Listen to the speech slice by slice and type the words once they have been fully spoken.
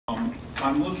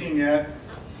I'm looking at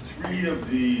 3 of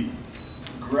the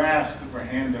graphs that were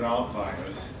handed out by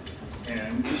us,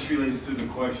 and this relates to the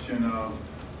question of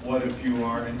what if you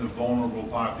are in the vulnerable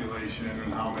population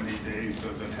and how many days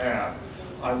does it have.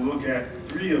 I look at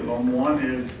 3 of them. One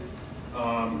is,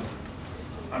 I'm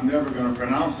never going to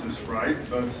pronounce this right,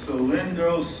 but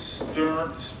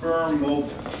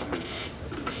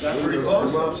cylindrospermotus. Is that pretty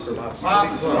close?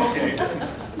 Mopsin, okay.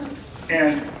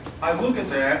 And I look at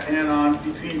that, and on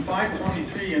between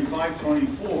 523 and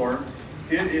 524,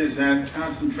 it is at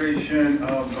concentration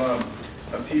of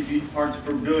pp parts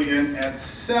per billion at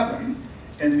 7,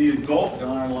 and the adult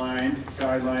guideline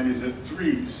is at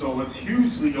 3. So it's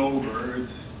hugely over.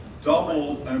 It's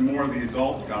double and more the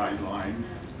adult guideline.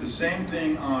 The same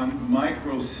thing on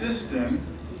microcystin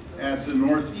at the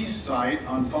northeast site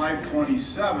on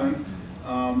 527.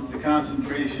 The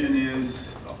concentration is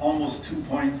almost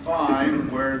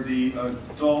 2.5, where the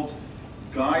adult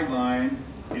guideline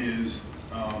is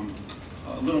a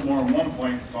little more than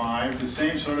 1.5. The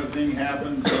same sort of thing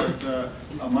happens at a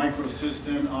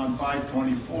microcystin on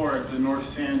 524 at the North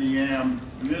Santiam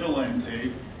middle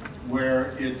intake,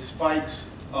 where it spikes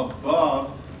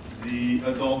above the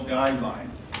adult guideline.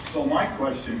 So my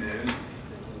question is,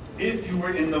 if you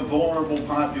were in the vulnerable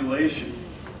population,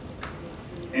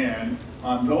 and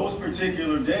on those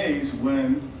particular days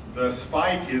when the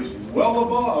spike is well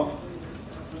above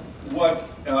what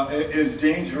is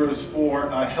dangerous for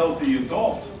a healthy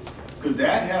adult, could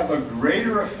that have a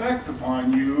greater effect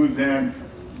upon you than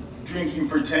drinking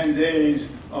for 10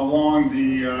 days along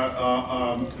the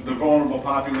vulnerable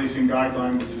population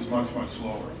guideline, which is much, much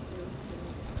lower?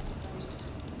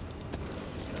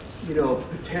 You know,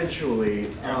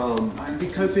 potentially,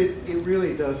 because it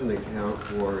really doesn't account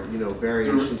for, you know,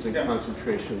 variations in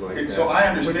concentration like that. So I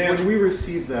understand. When we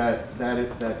received that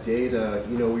data,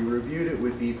 you know, we reviewed it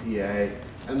with EPA,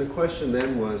 and the question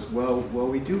then was, well,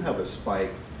 we do have a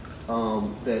spike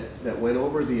that went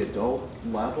over the adult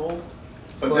level,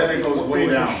 but then it goes way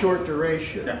down. It was a short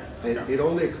duration. It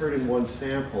only occurred in 1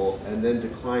 sample and then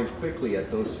declined quickly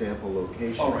at those sample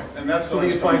locations. All right, and that's so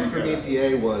the advice from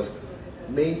EPA was,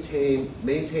 maintain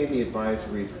the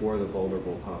advisory for the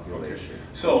vulnerable population. Okay.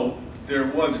 So there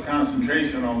was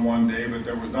concentration on one day, but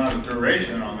there was not a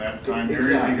duration on that time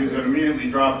period because it immediately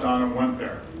dropped down and went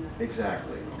there.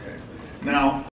 Exactly. Okay. Now,